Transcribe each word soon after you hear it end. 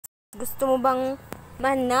Gusto mo bang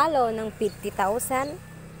manalo ng 50,000?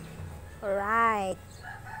 Alright.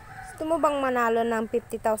 Gusto mo bang manalo ng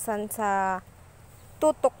 50,000 sa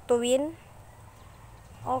tutok to win?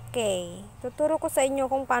 Okay. Tuturo ko sa inyo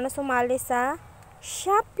kung paano sumali sa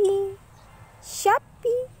Shopee.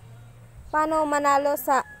 Shopee. Paano manalo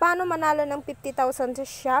ng 50,000 sa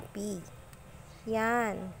Shopee?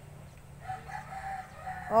 Yan.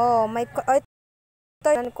 Oh, ito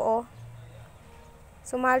ko.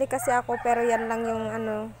 Sumali kasi ako pero yan lang yung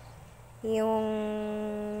yung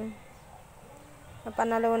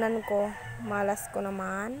napanalunan ko. Malas ko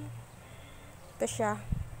naman. Ito siya.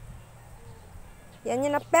 Yan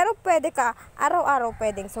yun na. Pero pwede ka, araw-araw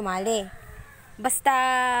pwedeng sumali. Basta,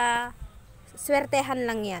 swertehan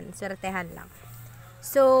lang yan. Swertehan lang.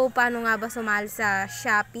 So, paano nga ba sumali sa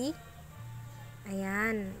Shopee?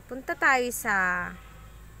 Ayan. Punta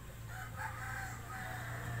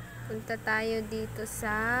tayo dito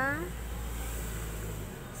sa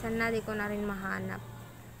saan na, di ko na rin mahanap.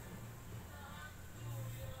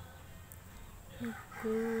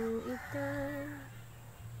 Ito.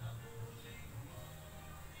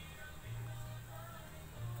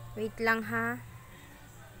 Wait lang ha.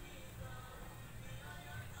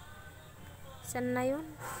 Saan na yun?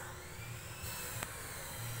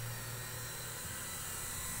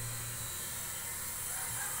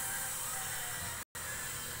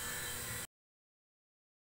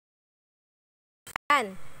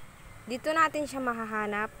 Ayan. Dito natin siya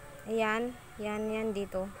mahahanap. Ayan. Yan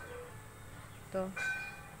dito. Ito.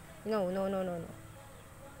 No.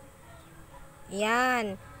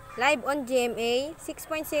 Ayan. Live on GMA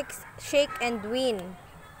 6.6 Shake and Win.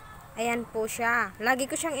 Ayan po siya. Lagi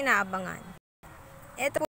ko siyang inaabangan.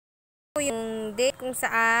 Ito po yung date kung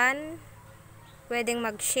saan pwedeng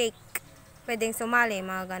mag-shake. Pwedeng sumali,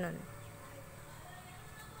 mga ganon.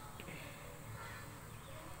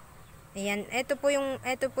 Ayan, ito po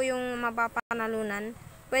yung mapapanalunan.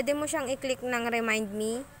 Pwede mo siyang i-click ng remind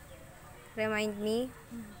me.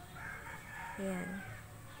 Ayan.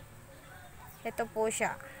 Ito po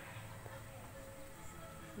siya.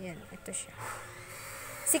 Ayan, ito siya.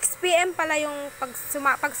 6 PM pala yung pag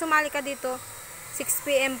sumali ka dito, 6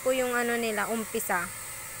 PM po yung nila, umpisa.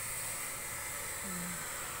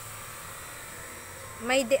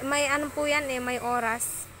 May po yan may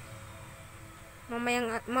oras.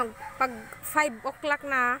 Mamayang pag 5 o'clock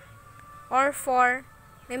na or 4,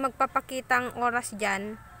 may magpapakitang oras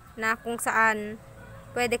dyan na kung saan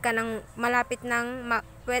pwede ka nang malapit nang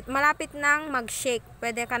mag-shake.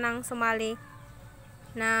 Pwede ka nang sumali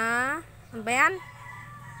na ano ba yan?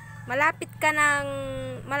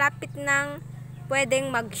 Malapit nang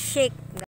pwedeng mag-shake.